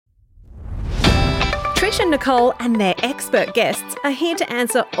Trish and Nicole and their expert guests are here to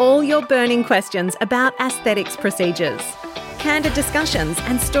answer all your burning questions about aesthetics procedures. Candid discussions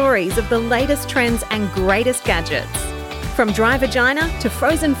and stories of the latest trends and greatest gadgets. From dry vagina to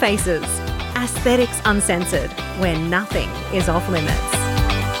frozen faces, Aesthetics Uncensored, where nothing is off limits.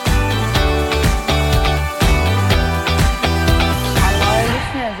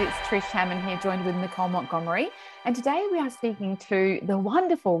 It's Trish Hammond here, joined with Nicole Montgomery. And today we are speaking to the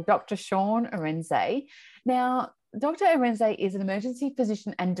wonderful Dr. Sean Arenze. Now, Dr. Arenze is an emergency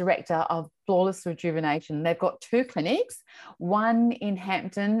physician and director of Flawless Rejuvenation. They've got two clinics, one in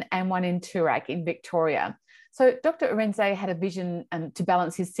Hampton and one in Toorak in Victoria. So Dr. Arenze had a vision to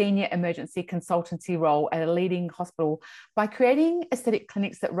balance his senior emergency consultancy role at a leading hospital by creating aesthetic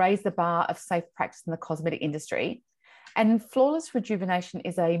clinics that raise the bar of safe practice in the cosmetic industry. And Flawless Rejuvenation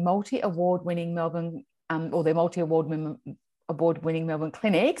is a multi-award-winning Melbourne, award-winning Melbourne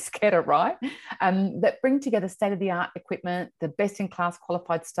clinics, get it right, that bring together state-of-the-art equipment, the best-in-class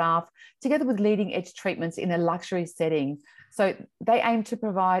qualified staff, together with leading-edge treatments in a luxury setting. So they aim to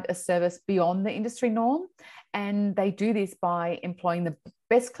provide a service beyond the industry norm, and they do this by employing the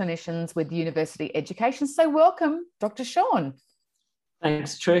best clinicians with university education. So welcome, Dr. Sean.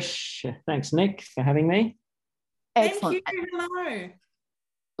 Thanks, Trish. Thanks, Nick, for having me. Excellent. Thank you. Hello.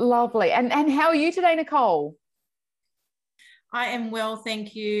 Lovely. And how are you today, Nicole? I am well,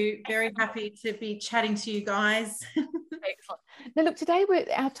 thank you. Very happy to be chatting to you guys. Excellent. Now, look, today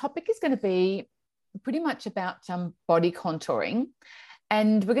our topic is going to be pretty much about body contouring.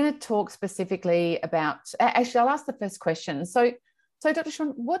 And we're going to talk specifically about, actually, I'll ask the first question. So Dr. Sean,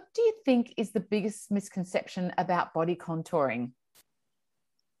 what do you think is the biggest misconception about body contouring?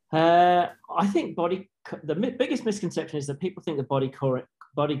 I think the biggest misconception is that people think that body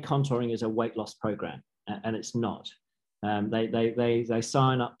contouring is a weight loss program, and it's not. They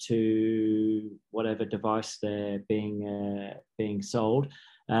sign up to whatever device they're being sold,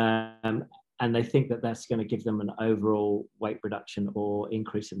 and they think that that's going to give them an overall weight reduction or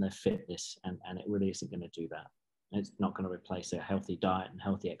increase in their fitness, and it really isn't going to do that. It's not going to replace a healthy diet and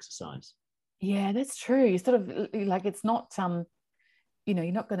healthy exercise. Yeah, that's true. You sort of like, it's not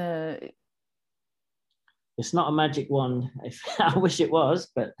you're not going to... It's not a magic wand. I wish it was,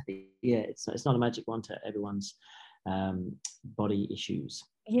 but yeah, it's not a magic wand to everyone's body issues.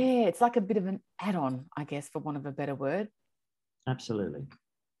 Yeah, it's like a bit of an add-on, I guess, for want of a better word. Absolutely.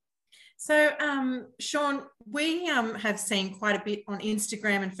 So, Sean, we have seen quite a bit on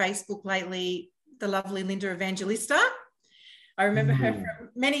Instagram and Facebook lately, the lovely Linda Evangelista. I remember her from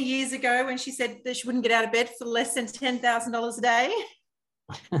many years ago when she said that she wouldn't get out of bed for less than $10,000 a day.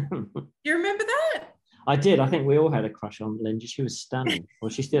 Do you remember that? I did. I think we all had a crush on Linda. She was stunning. Well,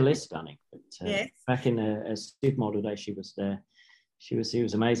 she still is stunning. But yes. Back in a supermodel day, she was there. She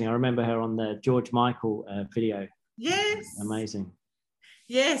was amazing. I remember her on the George Michael video. Yes. Amazing.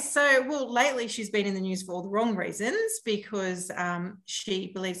 Yes. So, well, lately she's been in the news for all the wrong reasons because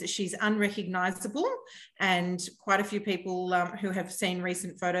she believes that she's unrecognisable, and quite a few people who have seen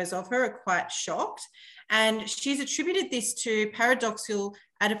recent photos of her are quite shocked. And she's attributed this to paradoxical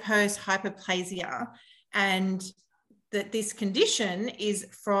adipose hyperplasia, and that this condition is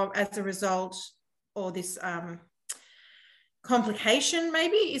as a result, or this complication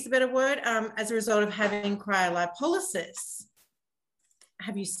maybe is a better word, as a result of having cryolipolysis.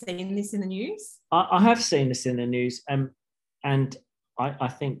 Have you seen this in the news? I have seen this in the news, and I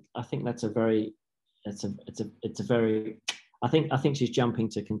think that's a very, I think she's jumping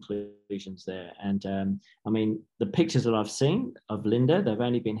to conclusions there. And I mean, the pictures that I've seen of Linda, they've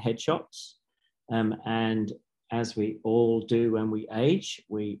only been headshots, and as we all do when we age,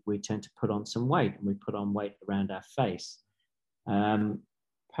 we tend to put on some weight, and we put on weight around our face.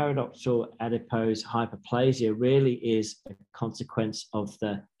 Paradoxical adipose hyperplasia really is a consequence of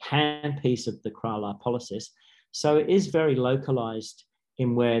the handpiece of the cryolipolysis. So it is very localized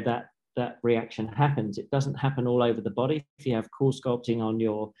in where that reaction happens. It doesn't happen all over the body. If you have cool sculpting on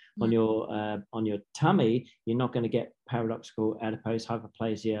your tummy, you're not going to get paradoxical adipose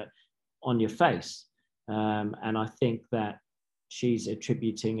hyperplasia on your face. And I think that she's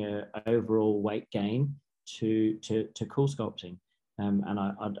attributing an overall weight gain to cool sculpting. And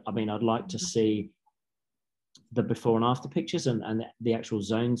I'd like to see the before and after pictures and the actual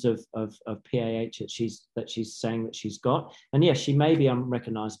zones of PAH that she's saying that she's got. And yes, she may be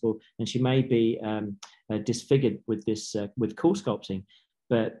unrecognizable and she may be disfigured with this with cool sculpting,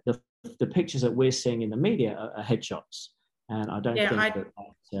 but the pictures that we're seeing in the media are headshots. And I don't think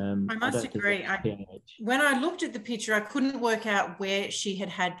I must agree. When I looked at the picture, I couldn't work out where she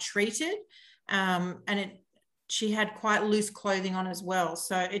had treated, and it she had quite loose clothing on as well.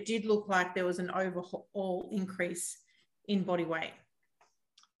 So it did look like there was an overall increase in body weight.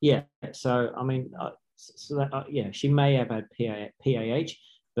 Yeah. So, I mean, yeah, she may have had PAH,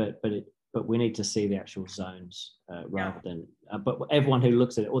 but we need to see the actual zones rather than. But everyone who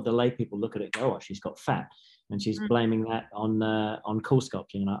looks at it, or the lay people look at it, go, "Oh, she's got fat," and she's blaming that on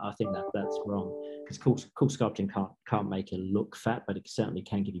CoolSculpting, and I think that's wrong, because CoolSculpting can't make you look fat, but it certainly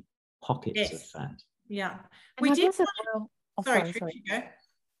can give you pockets of fat. Yeah, and we did. Sorry. You go.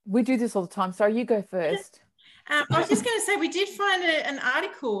 We do this all the time. Sorry, you go first. I was just going to say, we did find an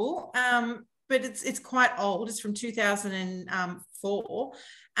article, but it's quite old. It's from 2004.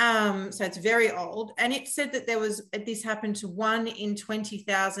 So it's very old. And it said that this happened to 1 in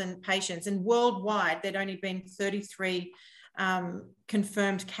 20,000 patients, and worldwide there'd only been 33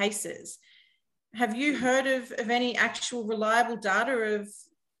 confirmed cases. Have you heard of any actual reliable data of?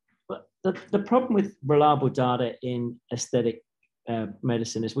 But the problem with reliable data in aesthetic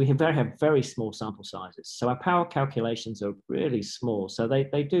medicine is we have very small sample sizes. So our power calculations are really small. So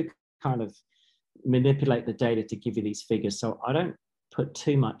they do kind of manipulate the data to give you these figures. So I don't put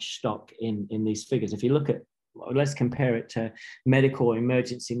too much stock in these figures. If you look at, let's compare it to medical or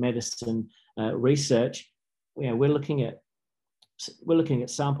emergency medicine research, we're looking at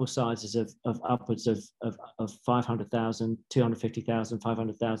sample sizes of upwards of 500,000, 250,000,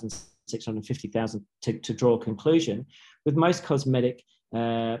 500,000, 650,000 to draw a conclusion. With most cosmetic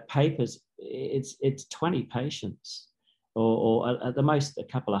papers, it's 20 patients or at the most a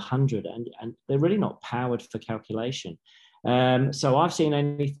couple of hundred, and they're really not powered for calculation. So I've seen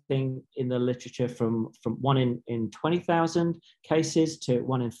anything in the literature from 1 in 20,000 cases to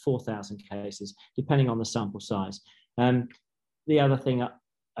 1 in 4,000 cases, depending on the sample size. The other thing,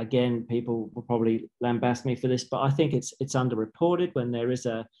 again, people will probably lambast me for this, but I think it's underreported. When there is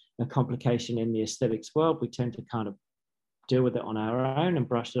a complication in the aesthetics world, we tend to kind of deal with it on our own and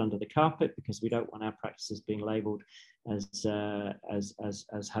brush it under the carpet, because we don't want our practices being labelled as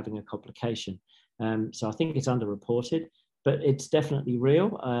having a complication. So I think it's underreported, but it's definitely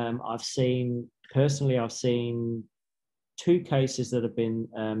real. I've seen 2 cases that have been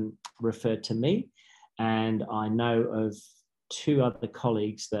referred to me, and I know of 2 other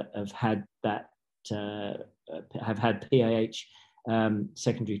colleagues that have had that have had PAH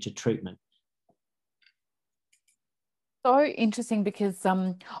secondary to treatment. So interesting, because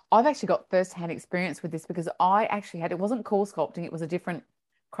I've actually got first-hand experience with this, because I actually had, it wasn't CoolSculpting, it was a different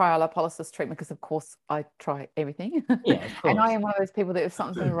cryolipolysis treatment, because of course I try everything. Yeah, of course. And I am one of those people that if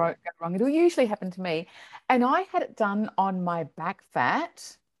something's going to go wrong, it'll usually happen to me. And I had it done on my back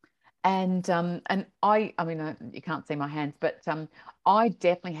fat. And I mean, you can't see my hands, but I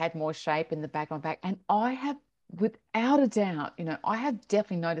definitely had more shape in the back of my back. And I have, without a doubt, I have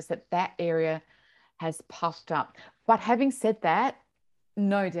definitely noticed that area has puffed up. But having said that,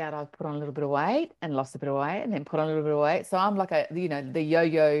 no doubt I've put on a little bit of weight and lost a bit of weight and then put on a little bit of weight. So I'm like the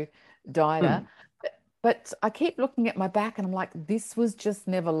yo-yo dieter. But I keep looking at my back and I'm like, this was just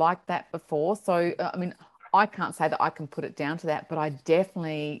never like that before. So, I mean, I can't say that I can put it down to that, but I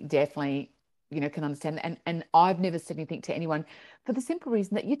definitely, can understand. And I've never said anything to anyone for the simple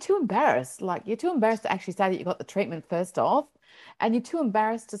reason that you're too embarrassed. Like, you're too embarrassed to actually say that you got the treatment first off. And you're too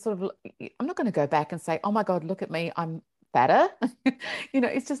embarrassed to sort of, I'm not going to go back and say, oh my God, look at me, I'm fatter.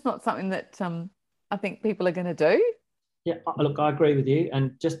 It's just not something that I think people are going to do. Yeah, look, I agree with you.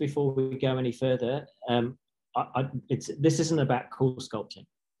 And just before we go any further, this isn't about CoolSculpting.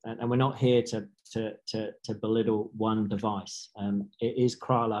 And we're not here to belittle one device. It is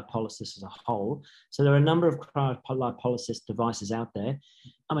cryolipolysis as a whole. So there are a number of cryolipolysis devices out there.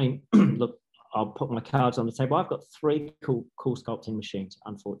 I mean, look, I'll put my cards on the table. I've got 3 CoolSculpting machines,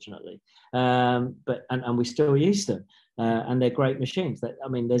 unfortunately, but we still use them, and they're great machines.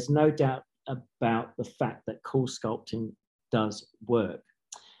 There's no doubt about the fact that CoolSculpting does work.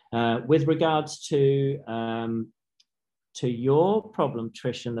 With regards to your problem,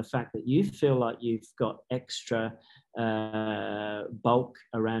 Trish, and the fact that you feel like you've got extra bulk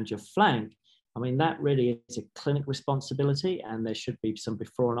around your flank, that really is a clinic responsibility, and there should be some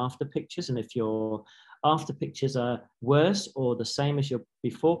before and after pictures. And if your after pictures are worse or the same as your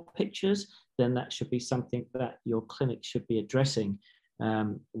before pictures, then that should be something that your clinic should be addressing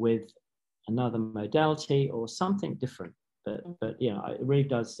with another modality or something different. But it really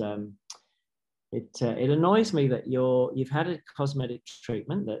does. It annoys me that you've had a cosmetic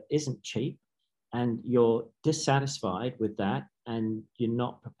treatment that isn't cheap, and you're dissatisfied with that, and you're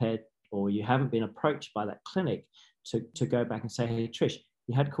not prepared, or you haven't been approached by that clinic to go back and say, hey, Trish,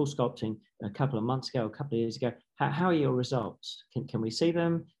 you had CoolSculpting a couple of months ago, a couple of years ago. How are your results? Can we see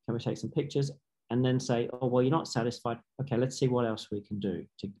them? Can we take some pictures? and then say, oh, well, you're not satisfied. Okay, let's see what else we can do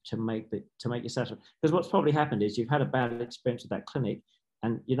to make you satisfied. Because what's probably happened is you've had a bad experience with that clinic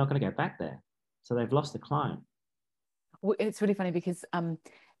and you're not going to go back there. So they've lost the client. Well, it's really funny because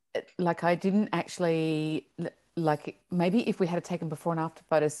like I didn't actually, like maybe if we had taken before and after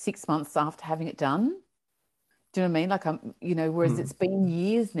photos 6 months after having it done, do you know what I mean? Like whereas it's been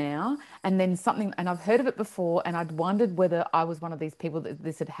years now, and then something, and I've heard of it before, and I'd wondered whether I was one of these people that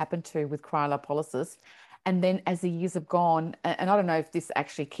this had happened to with cryolipolysis. And then as the years have gone, and I don't know if this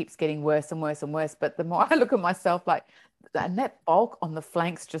actually keeps getting worse and worse and worse, but the more I look at myself, like, and that bulk on the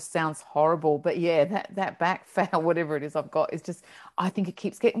flanks just sounds horrible. But yeah, that back foul, whatever it is I've got, is just, I think it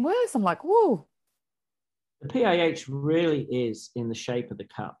keeps getting worse. I'm like, whoa. The PAH really is in the shape of the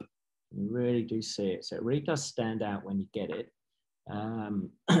cup. You really do see it. So it really does stand out when you get it.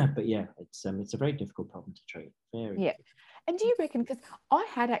 But yeah, it's a very difficult problem to treat. Very. Yeah. And do you reckon, because I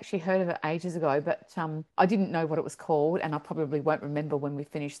had actually heard of it ages ago, but I didn't know what it was called, and I probably won't remember when we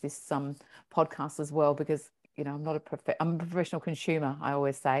finish this podcast as well, because I'm not I'm a professional consumer, I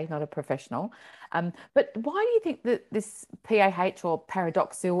always say, not a professional. But why do you think that this PAH, or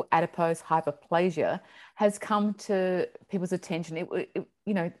paradoxical adipose hyperplasia, has come to people's attention?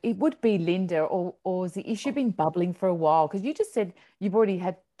 It would be Linda, or has the issue been bubbling for a while? Because you just said you've already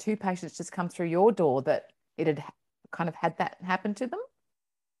had 2 patients just come through your door that it had kind of had that happen to them.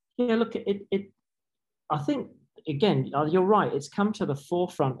 Yeah, look, I think, again, you're right. It's come to the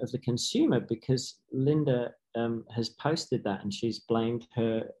forefront of the consumer because Linda has posted that, and she's blamed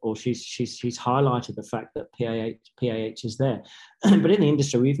her, or she's highlighted the fact that PAH is there. But in the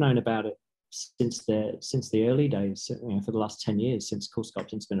industry, we've known about it since the early days. For the last 10 years, since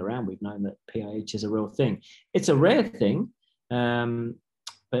CoolSculpting's been around, we've known that PAH is a real thing. It's a rare thing,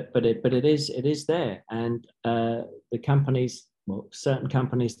 but it is there, and the companies. Well, certain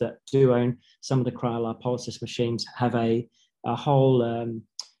companies that do own some of the cryolipolysis machines have a whole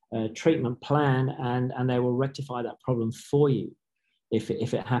treatment plan, and they will rectify that problem for you if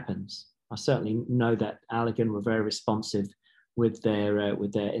it happens. I certainly know that Allergan were very responsive with their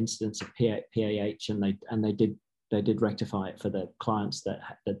incidence of PAH, and they did rectify it for the clients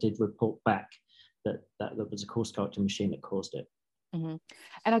that did report back that was a CoolSculpting machine that caused it. Mm-hmm.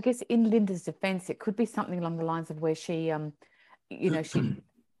 And I guess in Linda's defense, it could be something along the lines of where she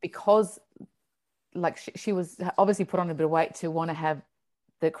because like she was obviously put on a bit of weight to want to have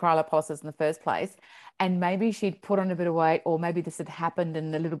the cryolipolysis in the first place, and maybe she'd put on a bit of weight, or maybe this had happened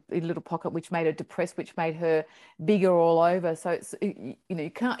in a little pocket which made her depressed, which made her bigger all over. So it's you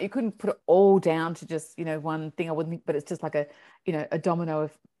couldn't put it all down to just one thing, I wouldn't think, but it's just like a domino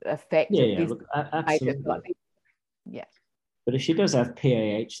effect. Look, absolutely. Yeah. But if she does have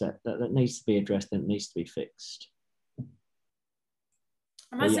PAH, that needs to be addressed and it needs to be fixed.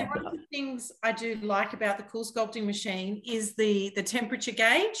 I must say, one of the things I do like about the CoolSculpting machine is the temperature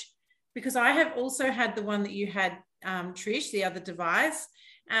gauge, because I have also had the one that you had, Trish, the other device.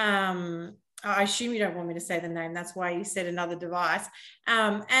 I assume you don't want me to say the name. That's why you said another device.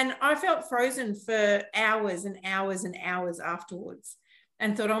 And I felt frozen for hours and hours and hours afterwards,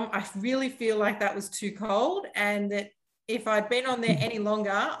 and thought, I really feel like that was too cold, and that if I'd been on there any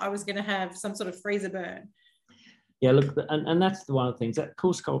longer, I was going to have some sort of freezer burn. Yeah, look, and that's one of the things that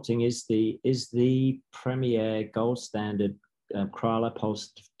CoolSculpting is the premier gold standard cryolipolysis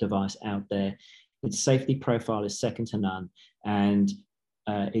device out there. Its safety profile is second to none, and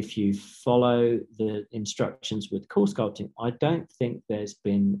if you follow the instructions with CoolSculpting, I don't think there's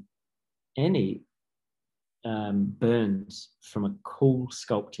been any burns from a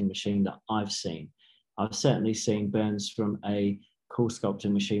CoolSculpting machine that I've seen. I've certainly seen burns from a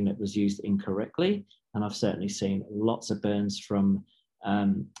CoolSculpting machine that was used incorrectly, and I've certainly seen lots of burns from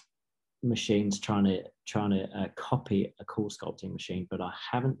machines trying to copy a CoolSculpting machine, but I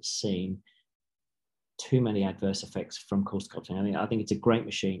haven't seen too many adverse effects from CoolSculpting. I think it's a great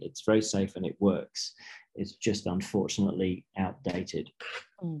machine. It's very safe and it works. It's just unfortunately outdated.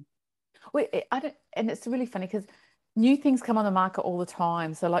 Mm. Well, and it's really funny because new things come on the market all the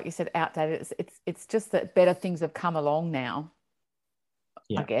time. So, like you said, outdated. It's just that better things have come along now.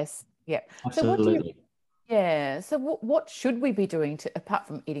 Yeah. I guess. Yeah. Absolutely. So what should we be doing apart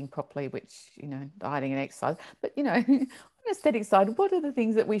from eating properly, which, dieting and exercise, but, on the aesthetic side, what are the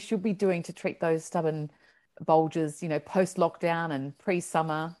things that we should be doing to treat those stubborn bulges, post-lockdown and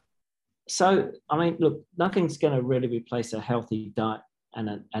pre-summer? So, look, nothing's going to really replace a healthy diet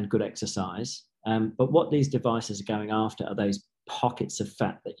and good exercise. But what these devices are going after are those pockets of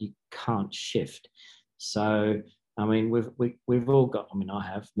fat that you can't shift. So I mean, we've all got. I mean, I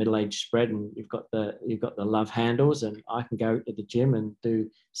have middle-aged spread, and you've got the love handles, and I can go to the gym and do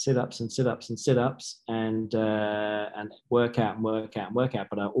sit-ups and sit-ups and sit-ups, and work out and work out and work out.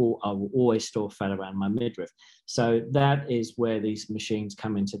 But I will always store fat around my midriff. So that is where these machines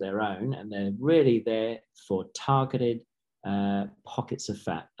come into their own, and they're really there for targeted pockets of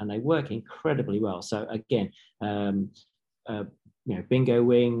fat, and they work incredibly well. So again, bingo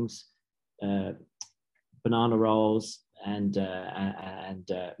wings. Banana rolls and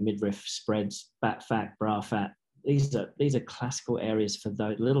midriff spreads, back fat, bra fat. These are classical areas for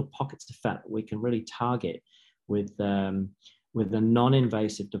those little pockets of fat that we can really target with a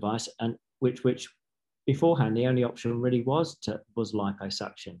non-invasive device, and which beforehand the only option really was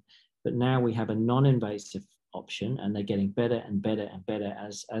liposuction, but now we have a non-invasive option, and they're getting better and better and better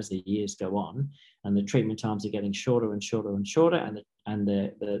as the years go on, and the treatment times are getting shorter and shorter and shorter, and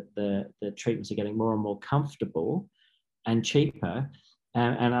the treatments are getting more and more comfortable and cheaper,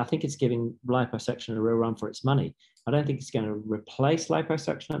 and I think it's giving liposuction a real run for its money. I don't think it's going to replace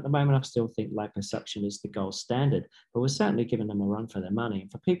liposuction at the moment. I still think liposuction is the gold standard, but we're certainly giving them a run for their money.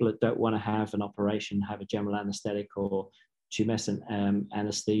 And for people that don't want to have an operation, have a general anesthetic or tumescent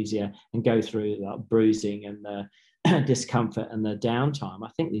anesthesia, and go through the bruising and the discomfort and the downtime, I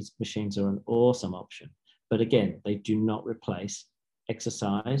think these machines are an awesome option. But again, they do not replace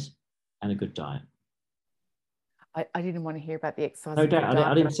exercise and a good diet. I didn't want to hear about the exercise. No doubt.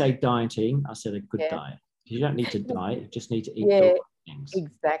 I didn't say dieting. I said a good diet. You don't need to diet. You just need to eat the right things.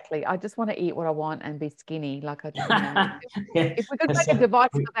 Exactly. I just want to eat what I want and be skinny. Like I don't if we could make a device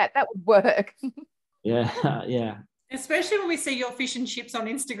for that would work. Yeah. Especially when we see your fish and chips on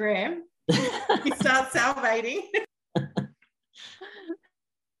Instagram, you start salivating. I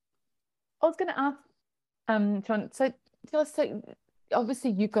was going to ask, John, so tell us, so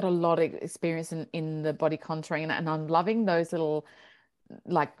obviously you've got a lot of experience in the body contouring, and I'm loving those little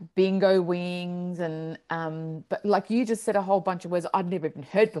like bingo wings, and but like you just said a whole bunch of words I'd never even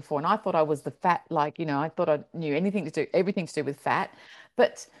heard before, and I thought I was the fat, like, you know, I thought I knew everything to do with fat.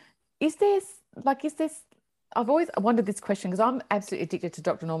 But is there I've always wondered this question, because I'm absolutely addicted to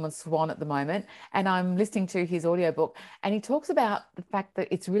Dr. Norman Swan at the moment, and I'm listening to his audiobook, and he talks about the fact that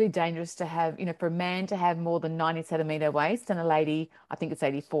it's really dangerous to have, you know, for a man to have more than 90 centimeter waist, and a lady, I think it's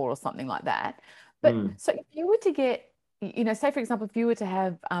 84 or something like that. But so if you were to get, you know, say for example, if you were to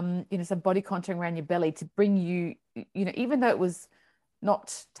have, you know, some body contouring around your belly to bring you, you know, even though it was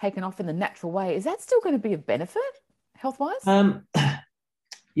not taken off in the natural way, is that still going to be a benefit health-wise?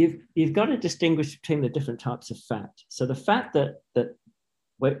 You've got to distinguish between the different types of fat. So the fat that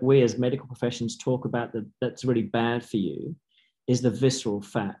we as medical professions talk about that's really bad for you is the visceral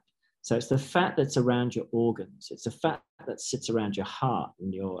fat. So it's the fat that's around your organs. It's the fat that sits around your heart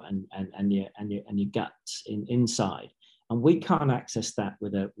and your guts inside. And we can't access that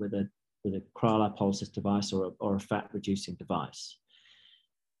with a cryolipolysis device or a fat reducing device.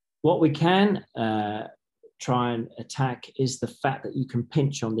 What we can try and attack is the fat that you can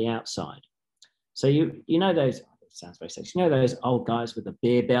pinch on the outside. So you know those, it sounds very sexy, you know those old guys with a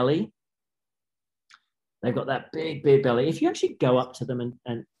beer belly? They've got that big beer belly. If you actually go up to them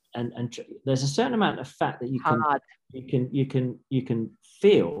and there's a certain amount of fat that you can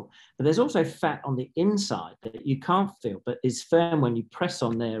feel, but there's also fat on the inside that you can't feel, but is firm when you press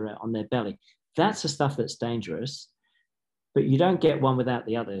on their belly. That's the stuff that's dangerous, but you don't get one without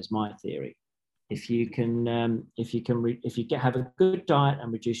the other, is my theory. If you have a good diet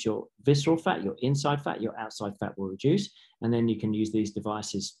and reduce your visceral fat, your inside fat, your outside fat will reduce, and then you can use these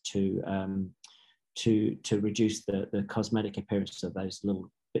devices to reduce the cosmetic appearance of those little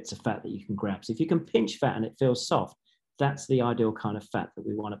bits of fat that you can grab. So if you can pinch fat and it feels soft, that's the ideal kind of fat that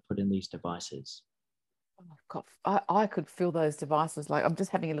we want to put in these devices. Oh God, I could feel those devices. Like, I'm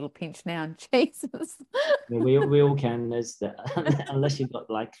just having a little pinch now, and Jesus. We all can. There's unless you've got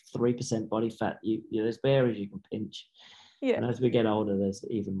like 3% body fat, there's areas you can pinch. Yeah. And as we get older, there's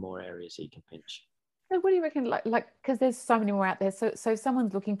even more areas you can pinch. So what do you reckon? Like, because there's so many more out there. So if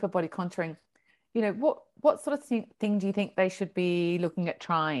someone's looking for body contouring, you know, what sort of thing do you think they should be looking at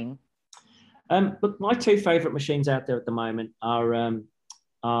trying? But my two favorite machines out there at the moment are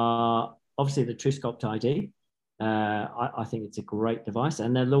obviously the TrueSculpt ID. I think it's a great device,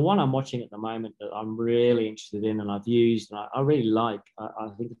 and then the one I'm watching at the moment that I'm really interested in and I've used and I really like. I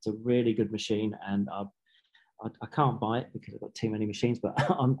think it's a really good machine, and I can't buy it because I've got too many machines, but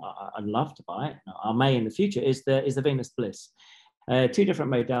I'd love to buy it. I may in the future. Is the Venus Bliss. Two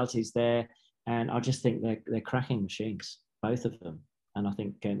different modalities there, and I just think they're cracking machines, both of them. And I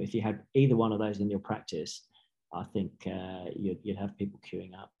think if you had either one of those in your practice, I think you'd have people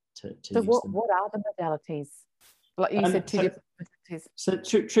queuing up to so use them. What are the modalities? Like you said, two different modalities. So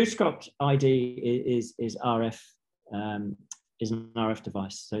TrueSculpt ID is RF, is an RF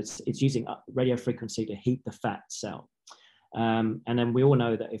device. So it's using radio frequency to heat the fat cell. And then we all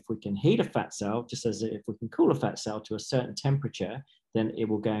know that if we can heat a fat cell, just as if we can cool a fat cell to a certain temperature, then it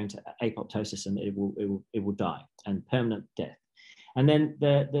will go into apoptosis and it will die and permanent death. And then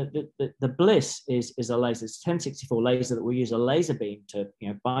the Bliss is a laser. It's 1064 laser that will use a laser beam to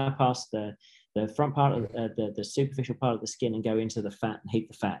bypass the front part of the superficial part of the skin and go into the fat and heat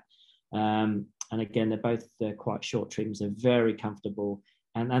the fat. And again, they're quite short treatments. They're very comfortable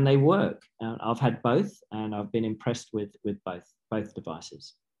and they work. I've had both and I've been impressed with both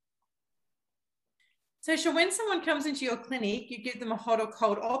devices. So, Sean, when someone comes into your clinic, you give them a hot or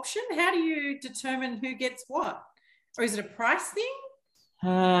cold option. How do you determine who gets what? Or is it a price thing?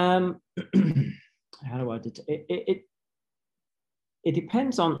 How do I it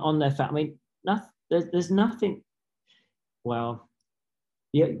depends on their fat. I mean, there's nothing. Well,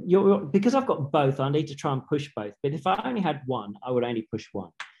 yeah, because I've got both. I need to try and push both. But if I only had one, I would only push one.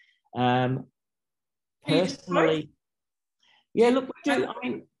 Personally, yeah. Look, we do. I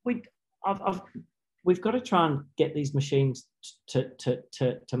mean, we've got to try and get these machines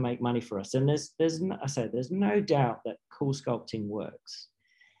to make money for us. And there's no doubt that CoolSculpting works.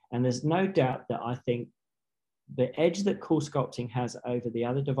 And there's no doubt that I think the edge that CoolSculpting has over the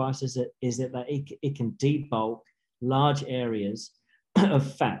other devices is that it can debulk large areas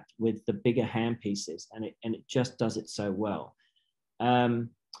of fat with the bigger hand pieces, and it just does it so well.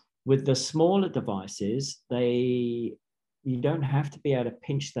 With the smaller devices, you don't have to be able to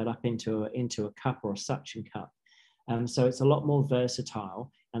pinch that up into a cup or a suction cup. So it's a lot more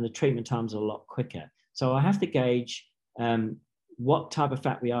versatile and the treatment times are a lot quicker. So I have to gauge what type of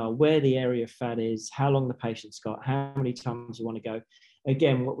fat we are, where the area of fat is, how long the patient's got, how many times we want to go.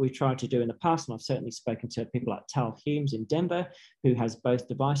 Again, what we've tried to do in the past, and I've certainly spoken to people like Tal Humes in Denver, who has both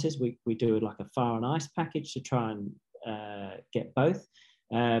devices. We do like a fire and ice package to try and get both.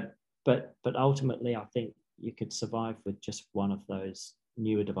 But ultimately, I think you could survive with just one of those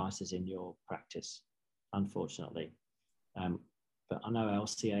newer devices in your practice, unfortunately. But I know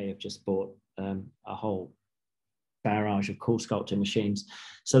LCA have just bought a whole barrage of CoolSculpting machines.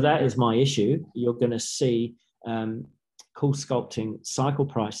 So that is my issue. You're going to see CoolSculpting cycle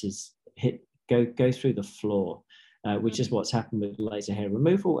prices go through the floor, which is what's happened with laser hair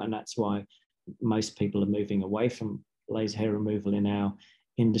removal. And that's why most people are moving away from laser hair removal in our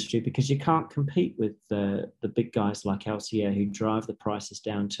industry, because you can't compete with the big guys like LCA who drive the prices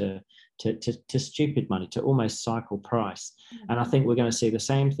down to stupid money, to almost cycle price. And I think we're going to see the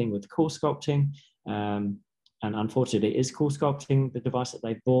same thing with CoolSculpting. And unfortunately, it is CoolSculpting, the device that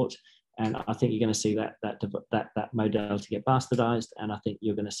they bought. And I think you're going to see that modality get bastardized. And I think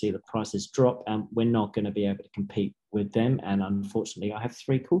you're going to see the prices drop, and we're not going to be able to compete with them. And unfortunately, I have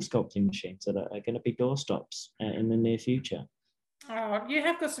 3 CoolSculpting machines that are going to be doorstops in the near future. Oh, you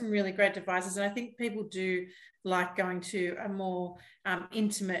have got some really great devices, and I think people do like going to a more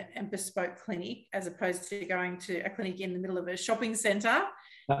intimate and bespoke clinic as opposed to going to a clinic in the middle of a shopping centre.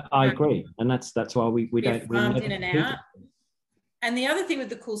 I agree, and that's why we don't in and out. And the other thing with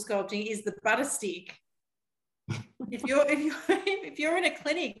the CoolSculpting is the butter stick. If you're in a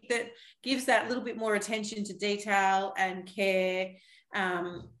clinic that gives that little bit more attention to detail and care,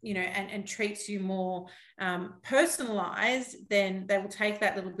 and treats you more personalized, then they will take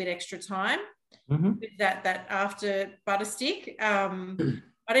that little bit extra time with that after butter stick.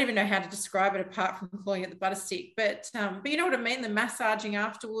 I don't even know how to describe it apart from calling it the butter stick, but you know what I mean, the massaging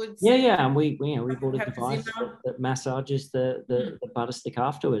afterwards. Yeah, and we bought a device that massages the butter stick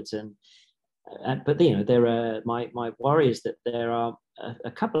afterwards, but there are my worry is that there are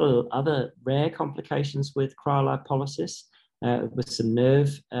a couple of other rare complications with cryolipolysis. With some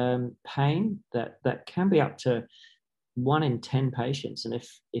nerve pain that can be up to 1 in 10 patients. And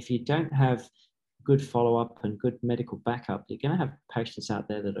if you don't have good follow-up and good medical backup, you're going to have patients out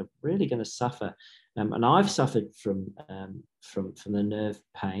there that are really going to suffer. And I've suffered from the nerve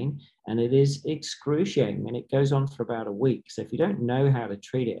pain, and it is excruciating, and it goes on for about a week. So if you don't know how to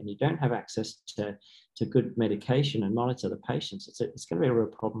treat it and you don't have access to good medication and monitor the patients, it's going to be a real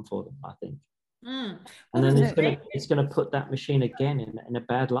problem for them, I think. And then it's going to put that machine again in a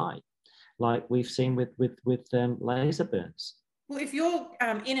bad light, like we've seen with laser burns. Well, if you're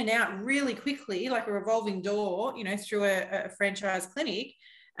in and out really quickly, like a revolving door, through a franchise clinic,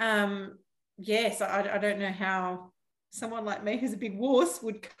 yes, I don't know how someone like me who's a big wuss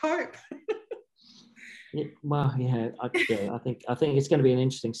would cope. I think it's going to be an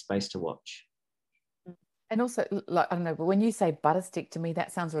interesting space to watch. And also, like, I don't know, but when you say butter stick, to me,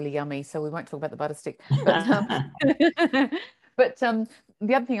 that sounds really yummy. So we won't talk about the butter stick. But, but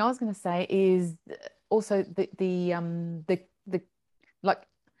the other thing I was going to say is also the like,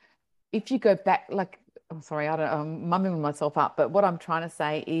 if you go back, like, I'm sorry, I'm mumming myself up, but what I'm trying to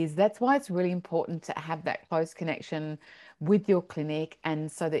say is that's why it's really important to have that close connection with your clinic. And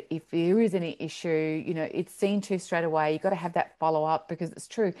so that if there is any issue, you know, it's seen to straight away. You've got to have that follow up, because it's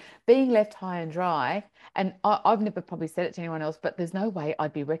true. Being left high and dry, and I've never probably said it to anyone else, but there's no way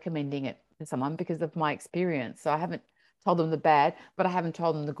I'd be recommending it to someone because of my experience. So I haven't told them the bad, but I haven't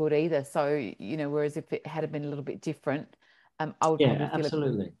told them the good either. So, you know, whereas if it had been a little bit different, I would probably feel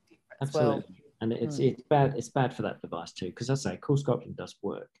absolutely. Absolutely. Well. And it's bad for that device too, because as I say, CoolSculpting does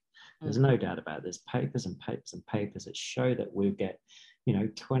work. There's no doubt about it. There's papers and papers and papers that show that we'll get, you know,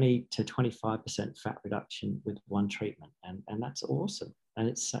 20 to 25% fat reduction with one treatment, and that's awesome, and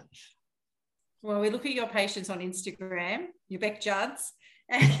it's safe. Well, we look at your patients on Instagram, your Beck Judds,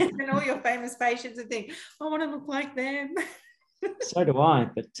 and all your famous patients, and think, I want to look like them. So do I,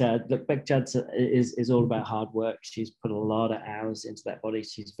 but look, Beck Judds is all about hard work. She's put a lot of hours into that body.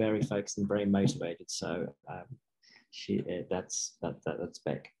 She's very focused and very motivated. So that's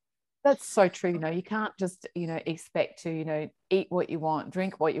Beck. That's so true. You know, you can't just, you know, expect to, you know, eat what you want,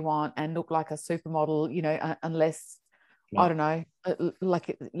 drink what you want, and look like a supermodel, you know, unless, I don't know,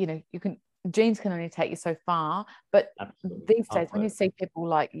 like, you know, genes can only take you so far. But these days, when you see people,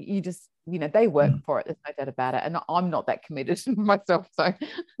 like, you just, you know, they work for it. There's no doubt about it. And I'm not that committed myself, so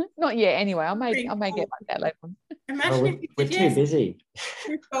not yet. Anyway, I may get like that later on. Imagine if we're too busy.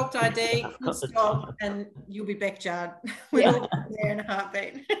 Sculpt ID, stop, and you'll be Beck Judd. We're all there in a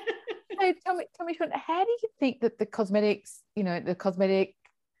heartbeat. So tell me, Sean, how do you think that the cosmetics, you know, the cosmetic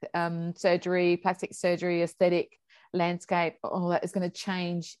surgery, plastic surgery, aesthetic landscape, all that is going to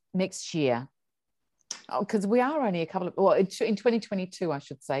change next year? Because we are only a couple of, well, in 2022, I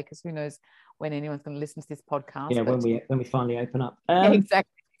should say, because who knows when anyone's going to listen to this podcast. Yeah, when we finally open up.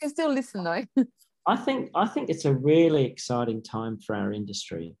 Exactly. You can still listen though. I think it's a really exciting time for our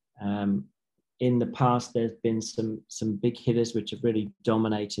industry. In the past, there's been some big hitters which have really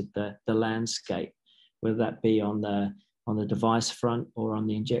dominated the landscape, whether that be on the device front or on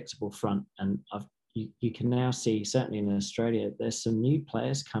the injectable front. And you can now see, certainly in Australia, there's some new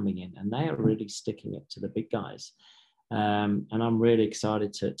players coming in, and they are really sticking it to the big guys. And I'm really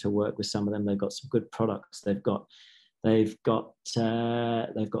excited to work with some of them. They've got some good products. They've got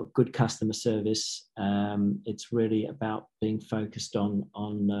good customer service. It's really about being focused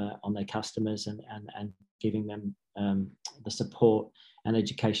on their customers and giving them the support and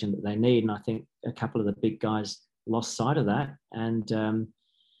education that they need. And I think a couple of the big guys lost sight of that.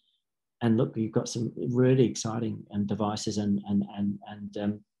 And look, you've got some really exciting devices and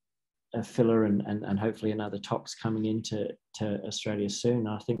a filler and hopefully another tox coming into Australia soon.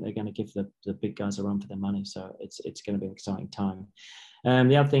 I think they're going to give the big guys a run for their money. So it's going to be an exciting time.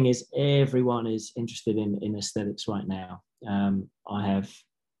 The other thing is everyone is interested in aesthetics right now. I have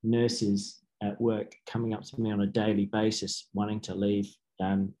nurses at work coming up to me on a daily basis wanting to leave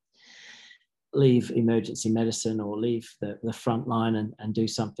emergency medicine or leave the front line and do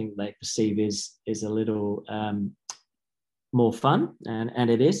something they perceive is a little more fun, and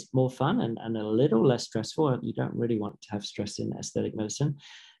it is more fun and a little less stressful. You don't really want to have stress in aesthetic medicine,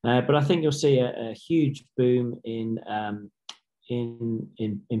 but I think you'll see a huge boom in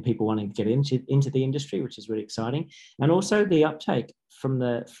people wanting to get into the industry, which is really exciting, and also the uptake from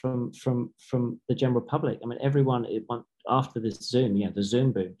the general public. I mean, everyone after this Zoom, the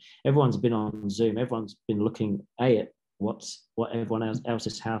Zoom boom, everyone's been on Zoom. Everyone's been looking at what everyone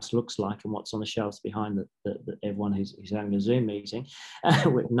else's house looks like and what's on the shelves behind everyone who's having a Zoom meeting,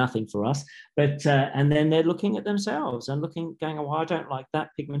 with nothing for us. But and then they're looking at themselves and going, oh, I don't like that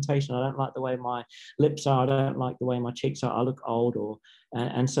pigmentation. I don't like the way my lips are. I don't like the way my cheeks are. I look old.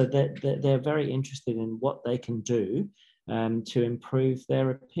 And so they're very interested in what they can do to improve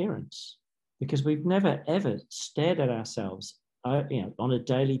their appearance, because we've never ever stared at ourselves on a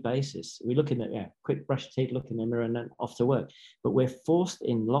daily basis. We look in the quick brush your teeth, look in the mirror, and then off to work. But we're forced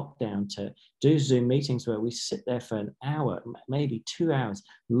in lockdown to do Zoom meetings where we sit there for an hour, maybe 2 hours,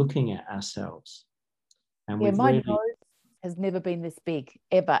 looking at ourselves. And my nose has never been this big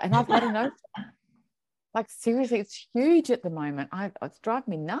ever, and I've had a nose. Like, seriously, it's huge at the moment. It's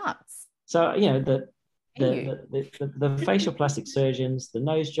driving me nuts. So the facial plastic surgeons, the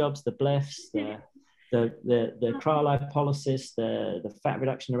nose jobs, the blephs, the cryolipolysis, the fat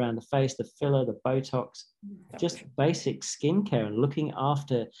reduction around the face, the filler, the Botox, just basic skincare and looking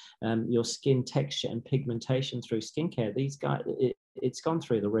after your skin texture and pigmentation through skincare. These guys, it's gone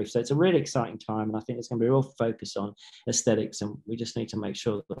through the roof. So it's a really exciting time, and I think it's going to be a real focus on aesthetics, and we just need to make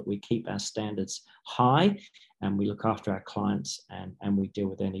sure that we keep our standards high and we look after our clients and we deal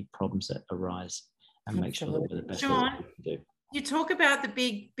with any problems that arise and make sure that we're the best that we can do. You talk about the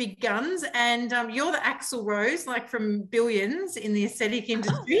big guns, and you're the Axl Rose, like from Billions in the aesthetic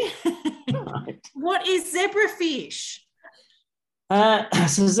industry. Right. What is zebrafish?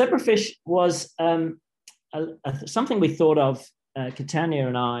 So zebrafish was something we thought of. Catania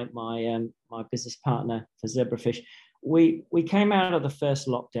and I, my business partner for zebrafish, we came out of the first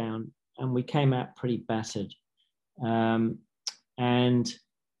lockdown and we came out pretty battered, and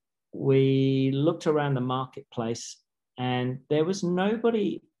we looked around the marketplace. And there was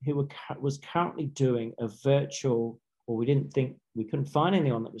nobody who was currently doing a virtual, or we couldn't find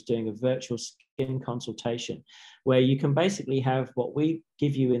anyone that was doing a virtual skin consultation, where you can basically have what we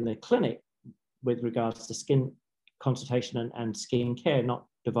give you in the clinic with regards to skin consultation and skin care, not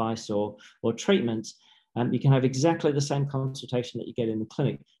device or treatments. You can have exactly the same consultation that you get in the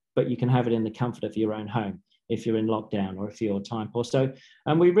clinic, but you can have it in the comfort of your own home if you're in lockdown or if you're time poor. So,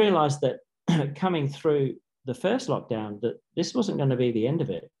 and we realized that coming through the first lockdown, that this wasn't going to be the end of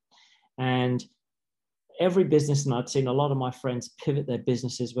it. And every business, and I'd seen a lot of my friends pivot their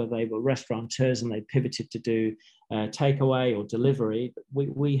businesses, whether they were restaurateurs and they pivoted to do takeaway or delivery.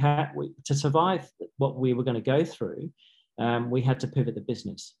 We had to survive what we were going to go through, we had to pivot the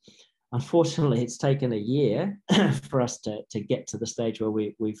business. Unfortunately, it's taken a year for us to get to the stage where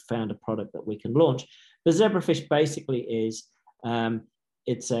we've found a product that we can launch. The zebrafish basically is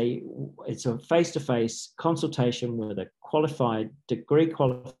it's a face-to-face consultation with a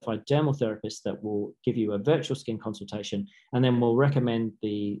degree-qualified dermal therapist that will give you a virtual skin consultation, and then we'll recommend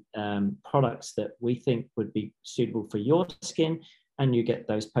the products that we think would be suitable for your skin, and you get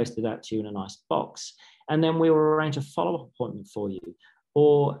those posted out to you in a nice box. And then we will arrange a follow-up appointment for you.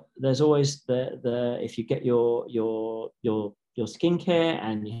 Or there's always if you get your skincare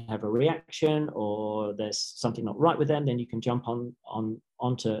and you have a reaction, or there's something not right with them, then you can jump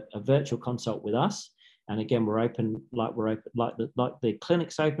onto a virtual consult with us. And again, we're open like the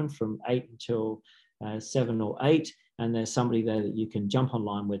clinic's open from 8 until 7 or 8, and there's somebody there that you can jump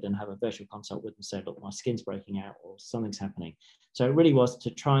online with and have a virtual consult with and say, look, my skin's breaking out or something's happening. So it really was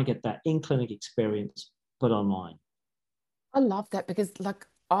to try and get that in-clinic experience but online. I love that, because like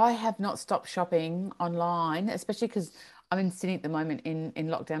I have not stopped shopping online, especially because I'm in Sydney at the moment in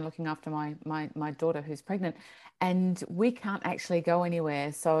lockdown looking after my daughter who's pregnant, and we can't actually go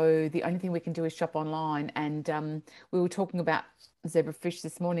anywhere. So the only thing we can do is shop online. And we were talking about zebrafish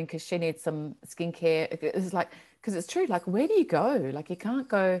this morning because she needs some skincare. It's like, because it's true, like where do you go? Like you can't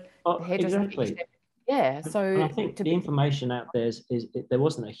go to the hairdresser. Exactly. Yeah, so and I think the information out there there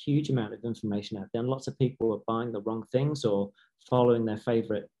wasn't a huge amount of information out there, and lots of people were buying the wrong things or following their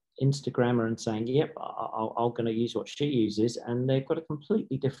favorite Instagrammer and saying, yep, I'm going to use what she uses, and they've got a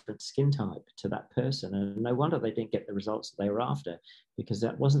completely different skin type to that person, and no wonder they didn't get the results that they were after, because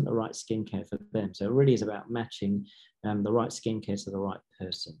that wasn't the right skincare for them. So it really is about matching the right skincare to the right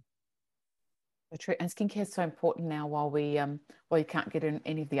person. true. And skincare is so important now while you can't get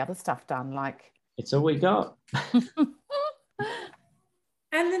any of the other stuff done, like it's all we got.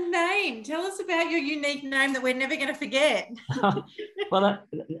 And the name, tell us about your unique name that we're never going to forget. Well,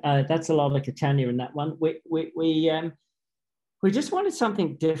 that's a lot of Catania in that one. We just wanted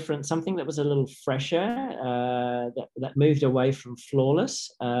something different, something that was a little fresher, that moved away from Flawless,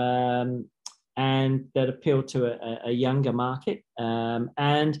 and that appealed to a younger market.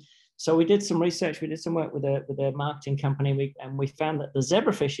 And so we did some research. We did some work with a marketing company, and we found that the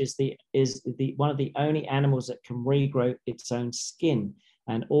zebrafish is one of the only animals that can regrow its own skin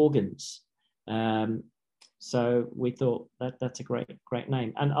and organs. So we thought that's a great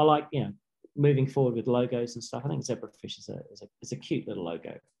name. And I like, moving forward with logos and stuff. I think zebrafish is a cute little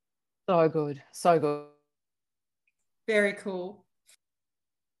logo. so good, so good. Very cool.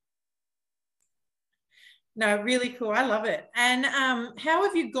 No, really cool. I love it. And how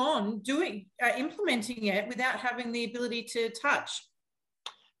have you gone implementing it without having the ability to touch?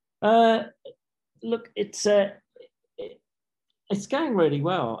 Look, it's going really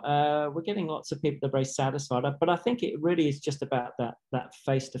well. We're getting lots of people that are very satisfied, but I think it really is just about that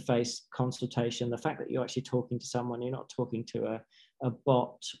face-to-face consultation, the fact that you're actually talking to someone, you're not talking to a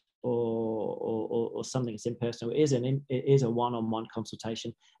bot or something that's impersonal. It is a one-on-one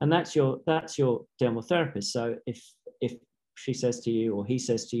consultation, and that's your dermal therapist. So if she says to you or he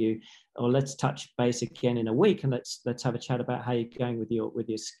says to you, or let's touch base again in a week and let's have a chat about how you're going with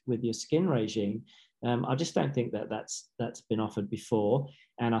your skin regime. I just don't think that that's been offered before,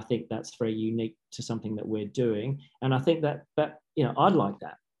 and I think that's very unique to something that we're doing. And I think that I'd like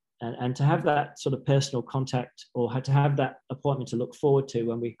that, and to have that sort of personal contact, or to have that appointment to look forward to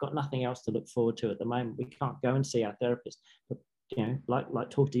when we've got nothing else to look forward to at the moment. We can't go and see our therapist, but like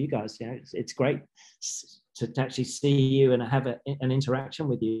talk to you guys. It's great to actually see you and have an interaction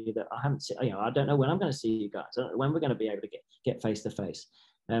with you that I haven't seen. I don't know when I'm going to see you guys. I don't know when we're going to be able to get face to face.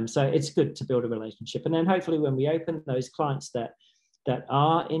 So it's good to build a relationship, and then hopefully when we open, those clients that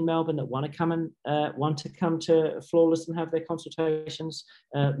are in Melbourne that want to come to Flawless and have their consultations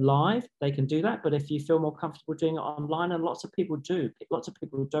live, they can do that. But if you feel more comfortable doing it online, and lots of people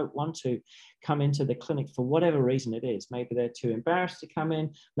don't want to come into the clinic for whatever reason it is. Maybe they're too embarrassed to come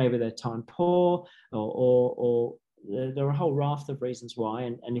in, maybe they're time poor, or there are a whole raft of reasons why.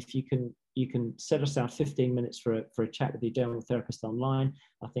 And if you can set aside 15 minutes for a chat with your dermal therapist online,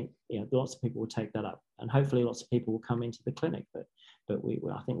 I think lots of people will take that up, and hopefully lots of people will come into the clinic. But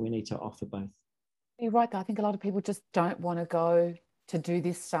I think we need to offer both. You're right, though. I think a lot of people just don't want to go to do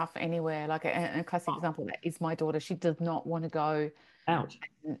this stuff anywhere. Like a classic example of that is my daughter. She does not want to go out,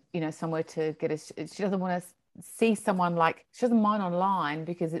 somewhere to get she doesn't want to see someone, like she doesn't mind online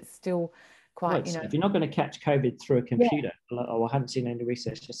because it's still quite, if you're not going to catch COVID through a computer, I haven't seen any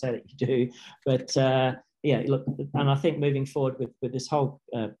research to say that you do, but look, and I think moving forward with this whole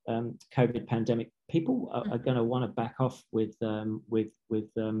COVID pandemic, people are going to want to back off with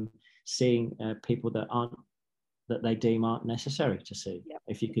seeing people that they deem aren't necessary to see. Yep.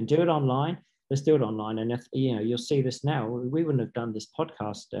 If you can do it online, let's do it online. And if you'll see this now, we wouldn't have done this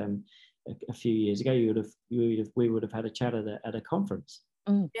podcast a few years ago. We would have had a chat at a conference.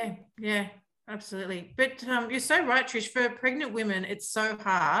 Yeah, absolutely. But you're so right, Trish. For pregnant women, it's so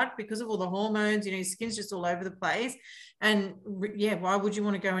hard because of all the hormones. Skin's just all over the place, and why would you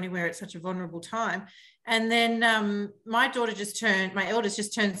want to go anywhere at such a vulnerable time? And then my eldest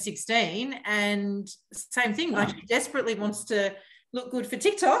just turned 16, and same thing. Like, she desperately wants to look good for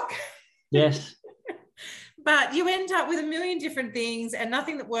TikTok. Yes. But you end up with a million different things and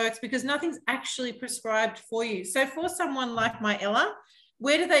nothing that works because nothing's actually prescribed for you. So for someone like my Ella,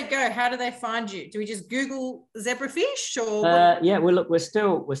 where do they go? How do they find you? Do we just Google zebrafish or? Well, look, we're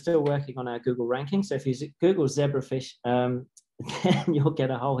still working on our Google ranking. So if you Google zebrafish, then you'll get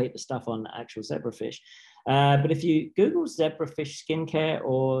a whole heap of stuff on actual zebrafish. But if you Google zebrafish skincare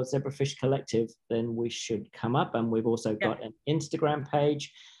or zebrafish collective, then we should come up. And we've also got an Instagram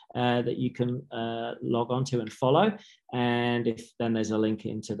page that you can log on to and follow. And then there's a link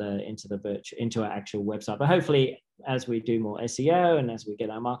into our actual website. But hopefully, as we do more SEO and as we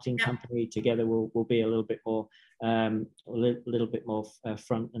get our marketing company together, we'll be a little bit more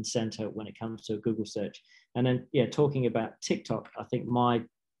front and center when it comes to a Google search. And then talking about TikTok, I think my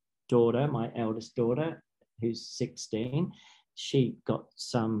eldest daughter, who's 16, she got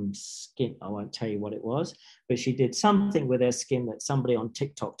some skin, I won't tell you what it was, but she did something with her skin that somebody on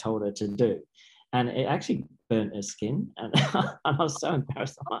TikTok told her to do, and it actually burnt her skin. And I was so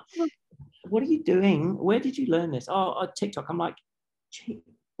embarrassed. I'm like, what are you doing? Where did you learn this? Oh, TikTok. I'm like, gee,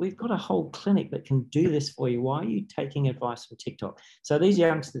 we've got a whole clinic that can do this for you. Why are you taking advice from TikTok? So these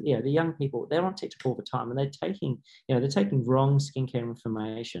youngsters, the young people, they're on TikTok all the time, and they're taking wrong skincare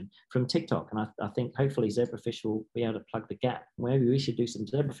information from TikTok. And I think hopefully Zebrafish will be able to plug the gap. Maybe we should do some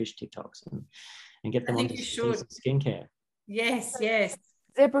Zebrafish TikToks and get them on skincare. Yes.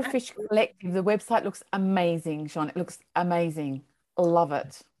 Zebrafish Collective, the website looks amazing, Sean. It looks amazing. Love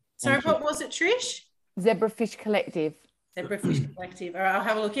it. So what was it, Trish? Zebrafish Collective. Zebrafish Collective. All right, I'll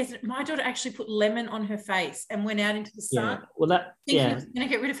have a look. Yes, my daughter actually put lemon on her face and went out into the sun. Thinking it was going to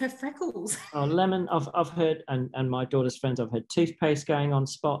get rid of her freckles. Oh, lemon! I've heard, and my daughter's friends, I've heard toothpaste going on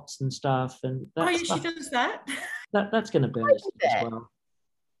spots and stuff. And she does that. That's going to burn us as well.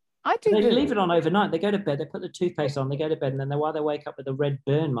 I do. They leave it on overnight. They go to bed. They put the toothpaste on. They go to bed, and then they wake up with a red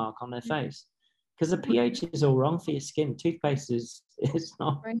burn mark on their face. Because the pH is all wrong for your skin. Toothpaste is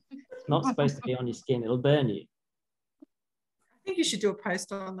not supposed to be on your skin. It'll burn you. I think you should do a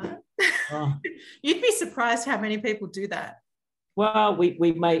post on that. Oh. You'd be surprised how many people do that. Well, we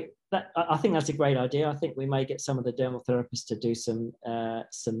may. I think that's a great idea. I think we may get some of the dermal therapists to do some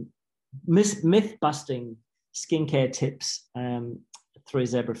myth-busting skincare tips through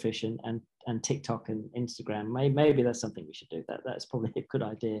Zebrafish and TikTok and Instagram. Maybe that's something we should do. That's probably a good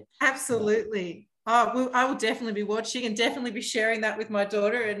idea. Absolutely. I will definitely be watching and definitely be sharing that with my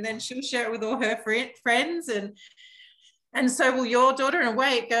daughter, and then she'll share it with all her friends, and so will your daughter, and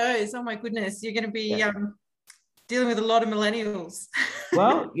away it goes. Oh my goodness, you're going to be dealing with a lot of millennials.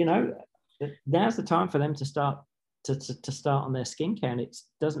 Well, now's the time for them to start to start on their skincare, and it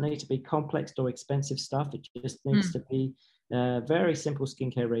doesn't need to be complex or expensive stuff. It just needs to be a very simple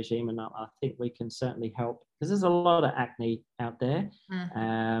skincare regime, and I think we can certainly help, because there's a lot of acne out there.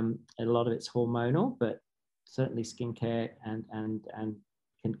 A lot of it's hormonal, but certainly skincare and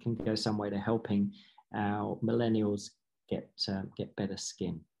can go some way to helping our millennials get better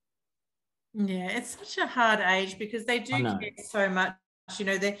skin. Yeah, it's such a hard age because they do care so much.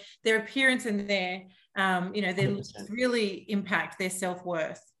 Their appearance and their they really impact their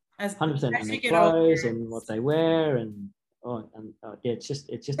self-worth. As 100%, and their clothes and what they wear, and it's just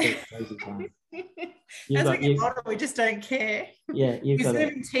a crazy time. As we get older, we just don't care. Yeah, you've got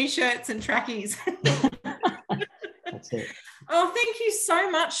in t-shirts and trackies. That's it. Oh, thank you so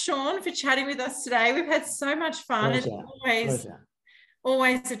much, Sean, for chatting with us today. We've had so much fun. Pleasure. It's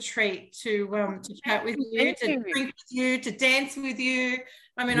always a treat to chat with you, to drink with you, to dance with you.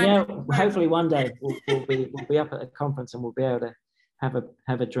 I mean, hopefully one day we'll be up at a conference and we'll be able to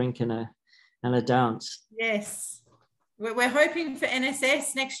have a drink and a dance. Yes, we're hoping for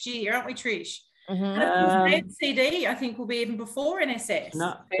NSS next year, aren't we, Trish? ASCD, I think, will be even before NSS.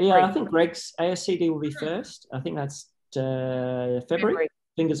 I think Greg's ASCD will be first. I think that's February.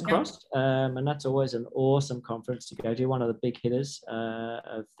 Fingers crossed. And that's always an awesome conference to go to. One of the big hitters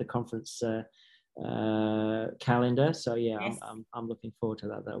of the conference calendar. So yes. I'm looking forward to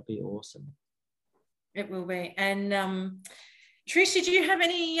that. That'll be awesome. It will be. And Trish, did you have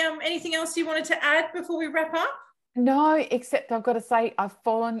anything else you wanted to add before we wrap up? No, except I've got to say I've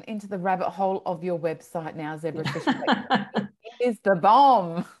fallen into the rabbit hole of your website now, Zebrafish. It is the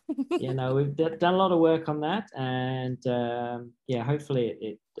bomb. We've done a lot of work on that, and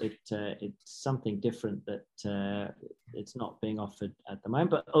hopefully it's something different that it's not being offered at the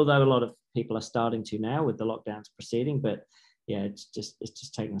moment. But although a lot of people are starting to now with the lockdowns proceeding, but it's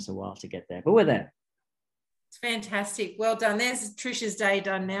just taking us a while to get there. But we're there. It's fantastic. Well done. There's Trish's day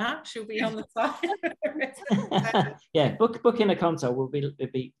done now. She'll be on the side. Book in a consult.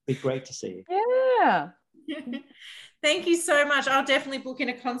 It'd be great to see you. Yeah. Thank you so much. I'll definitely book in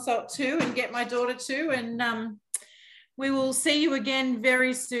a consult too and get my daughter too. And we will see you again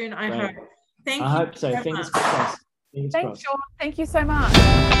very soon, I hope. Thank you. I hope so. Fingers crossed. Thanks, Sean. Thank you so much.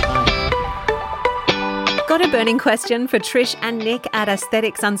 Got a burning question for Trish and Nick at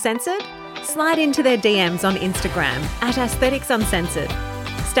Aesthetics Uncensored? Slide into their DMs on Instagram at Aesthetics Uncensored.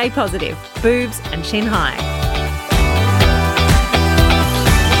 Stay positive, boobs and chin high.